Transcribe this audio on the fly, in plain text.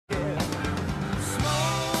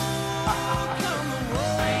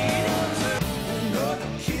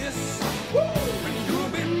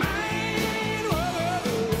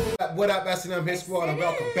What up, S&M Hit Squad, and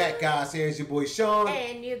welcome back, guys. Here's your boy Sean.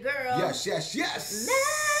 And your girl. Yes, yes, yes.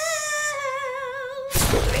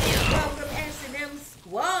 Welcome, S&M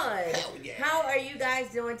Squad. Hell yeah. How are you guys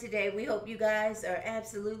doing today? We hope you guys are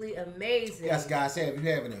absolutely amazing. Yes, guys, if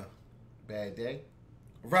you're having a bad day,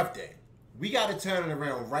 a rough day, we got to turn it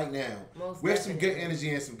around right now. With some good energy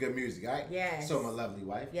and some good music, all right? Yes. So, my lovely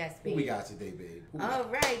wife. Yes, baby. What we got today, babe? All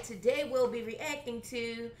right, today we'll be reacting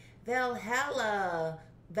to Valhalla.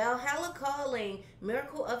 Valhalla Calling,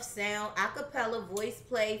 Miracle of Sound, acapella voice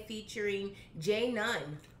play featuring J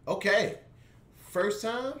Nunn. Okay. First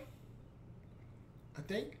time? I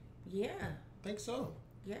think? Yeah. I think so.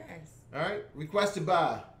 Yes. All right. Requested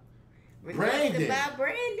by Brandon. We got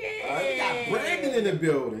Brandon in the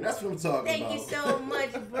building. That's what I'm talking about. Thank you so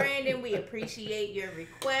much, Brandon. We appreciate your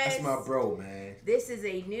request. That's my bro, man. This is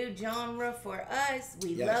a new genre for us.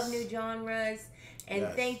 We love new genres. And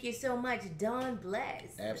thank you so much, Dawn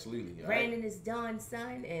Bless. Absolutely. Brandon is Dawn's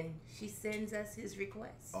son, and she sends us his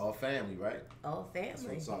requests. All family, right? All family. That's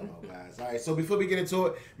what I'm talking about, guys. All right, so before we get into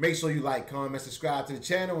it, make sure you like, comment, subscribe to the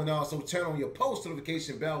channel, and also turn on your post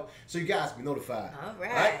notification bell so you guys be notified. All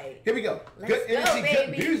right. Here we go. Let's good energy, go,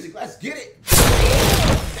 good music. Let's get it.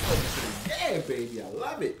 Yeah, baby. I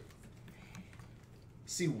love it.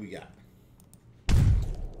 See what we got.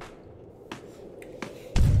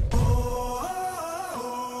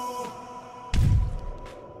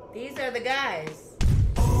 These are the guys.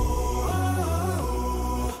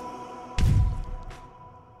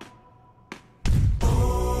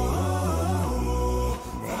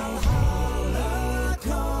 Valhalla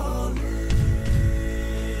calling.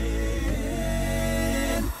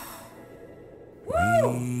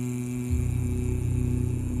 Woo!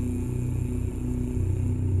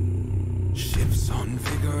 Ships on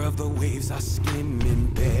vigor of the waves are skimming,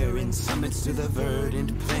 bearing summits to the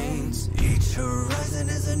verdant plains. Each horizon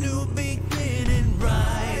is a new beginning,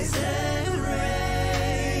 rise and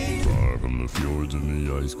reign. Far from the fjords and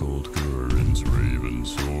the ice-cold currents,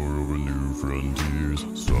 ravens soar over new frontiers.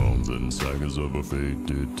 Storms and sagas of a fate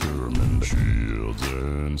determined, shields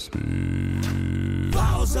and spears.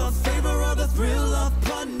 Vows of favor or the thrill of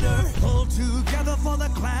plunder, pulled together for the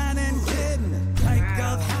clan and kin. Clank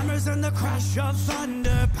of hammers and the crash of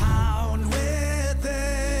thunder, pound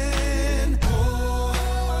within.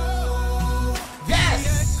 Oh, yes! The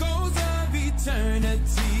echoes of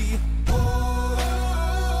eternity. Oh,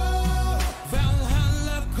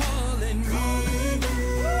 Valhalla calling me.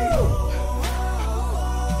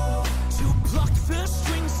 To pluck the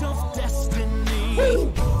strings of destiny.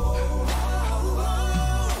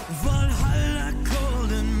 Valhalla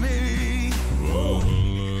calling me.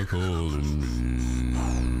 Valhalla calling me.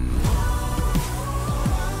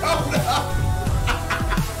 Oh, no.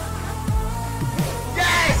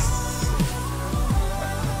 Yes!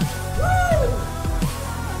 Woo!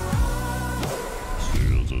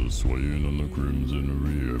 Sails are swaying on the crimson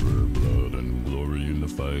river, blood and glory in the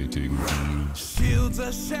fighting field. Shields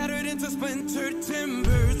are shattered into splintered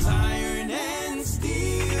timbers, iron and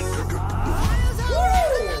steel. Fires are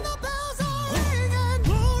rising and the bells are ringing.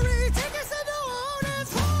 Glory take us into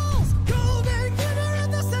Odin's halls. Golden glitter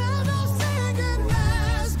and the sound of singing.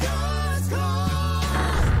 Asgard's call.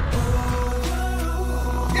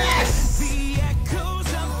 Yes! The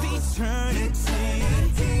echoes of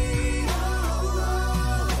eternity.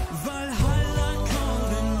 Valhalla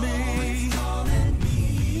calling me.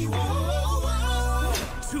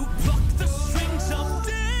 To pluck the strings of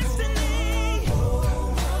destiny.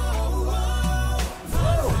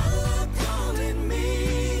 Valhalla calling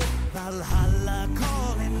me. Valhalla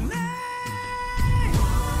calling me.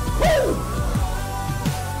 Woo!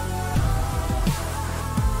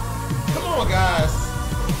 Come on, guys.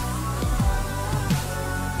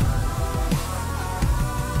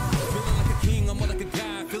 Feeling like a king, I'm more like a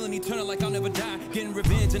guy. Feeling eternal like I'll never die. Getting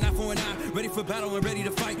revenge, an eye for an eye. Ready for battle and ready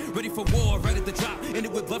to fight. Ready for war, right at the top.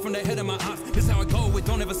 Ended with blood from the head of my ops. This how I go, it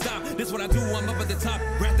don't ever stop. This what I do, I'm up at the top.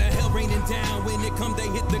 Wrath the hell raining down. When it come, they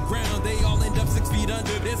hit the ground. They all end up 6 feet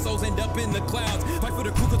under. Their souls end up in the clouds. Fight for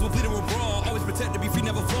the crew cause we'll bleed and we'll brawl. Always protect to be free,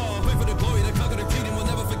 never fall. Pray for the glory, the conquer the creed, and we'll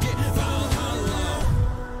never forget Valhalla.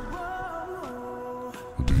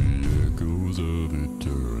 The echoes of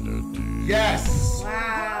eternity. Yes!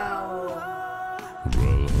 Wow.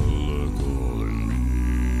 Valhalla calling me.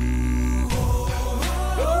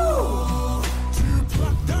 To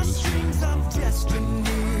pluck the strings of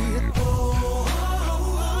destiny.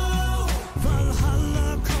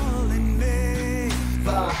 Valhalla calling me.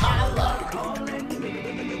 Valhalla!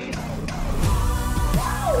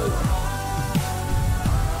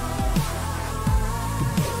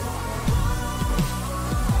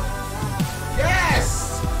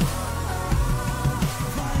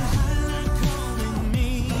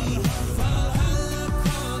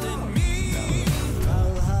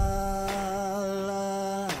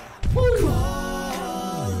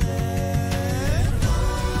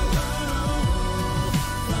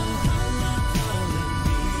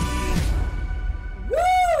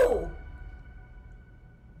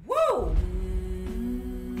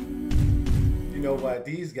 know what?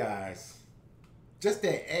 These guys, just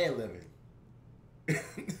that ad-libbing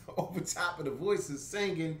over top of the voices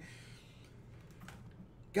singing.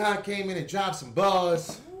 God came in and dropped some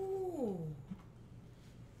bars. Ooh.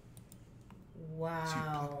 She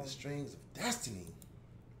Wow. plucked the strings of destiny.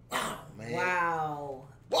 Wow, man. Wow.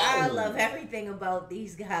 Whoa. I love everything about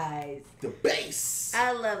these guys. The bass.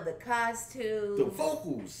 I love the costumes. The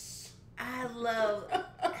vocals. I love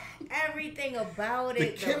everything about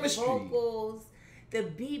The it. chemistry. The vocals, the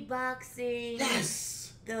beatboxing.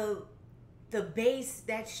 Yes. The bass,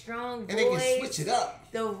 that strong voice. And they can switch it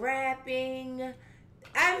up. The rapping.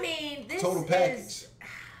 I mean, this Total package.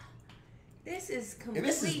 This is complete. And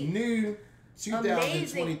this is new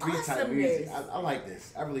 2023 type awesomeness. music. I like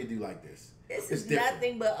this. I really do like this. This It's is different.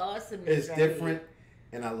 nothing but awesomeness. It's right different, here.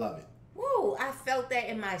 and I love it. Woo! I felt that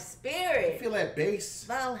in my You spirit. feel that bass?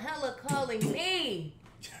 Valhalla calling me.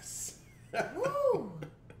 Yes. Woo!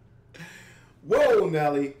 Whoa,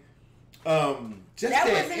 Nelly. Just that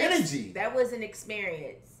was an energy. That was an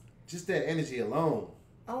experience. Just that energy alone.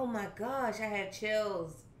 Oh my gosh, I had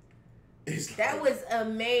chills. It's That like was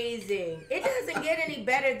amazing. It doesn't get any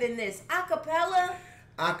better than this. Acapella,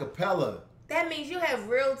 acapella. that means you have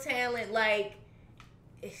real talent. Like,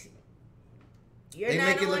 you're They not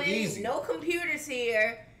make it on look any, easy. no computers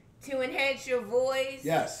here to enhance your voice.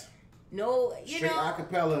 Yes. No, you Straight know.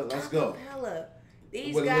 acapella. Let's go. Acapella.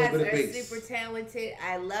 These With a little guys bit of are bass. super talented.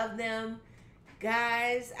 I love them.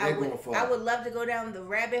 Guys, They're going far. I would love to go down the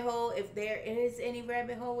rabbit hole. If there is any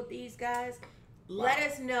rabbit hole with these guys, let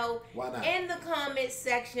us know Why not? in the comments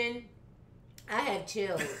section. I have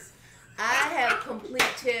chills. I have complete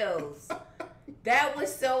chills. That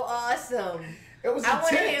was so awesome. It was I want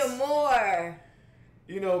to intense. hear more.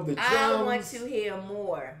 You know, the drums. I want to hear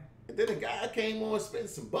more. And then the guy came on spitting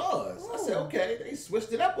some bars. I said, Ooh. okay, they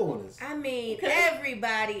switched it up on us. I mean, Okay.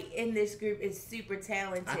 everybody in this group is super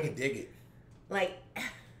talented. I can dig it. Like,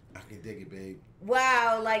 I can dig it, babe.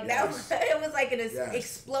 wow, like Yes. that was, it was like an Yes.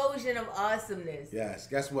 explosion of awesomeness. Yes.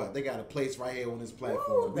 Guess what? They got a place right here on this Woo,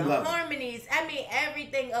 platform. We the love it. harmonies. I mean,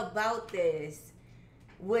 everything about this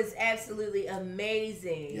was absolutely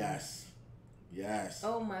amazing. Yes. Yes.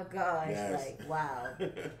 Oh my gosh. Yes. Like, wow.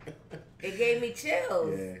 It gave me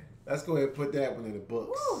chills. Yeah. Let's go ahead and put that one in the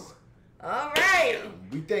books. Woo. All right.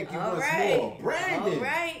 We thank you All once right. more. Brandon. All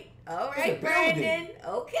right. All In the right, building. Brandon.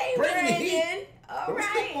 Okay, Brandon Brandon. Heat. All Don't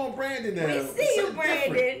skip right. on Brandon now. We It's see you, something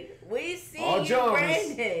different. Brandon. We see All you, genres.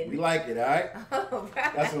 Brandon. We like it, all right? All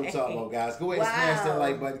right. That's what I'm talking about, guys. Go ahead and smash that Wow.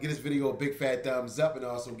 like button. Give this video a big fat thumbs up and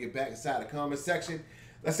also get back inside the comment section.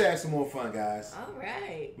 Let's have some more fun, guys. All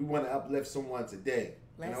right. We want to uplift someone today.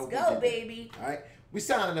 And I Let's hope we go, did that. baby. All right? We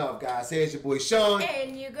signing off, guys. Here's your boy, Sean.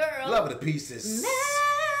 And your girl. Love of the pieces. Mel.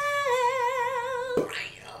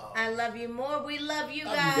 I love you more. We love you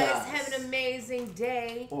Love you guys. guys. Have an amazing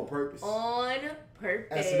day. On purpose. On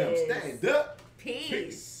purpose. S&M, stand up. Peace.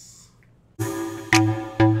 Peace.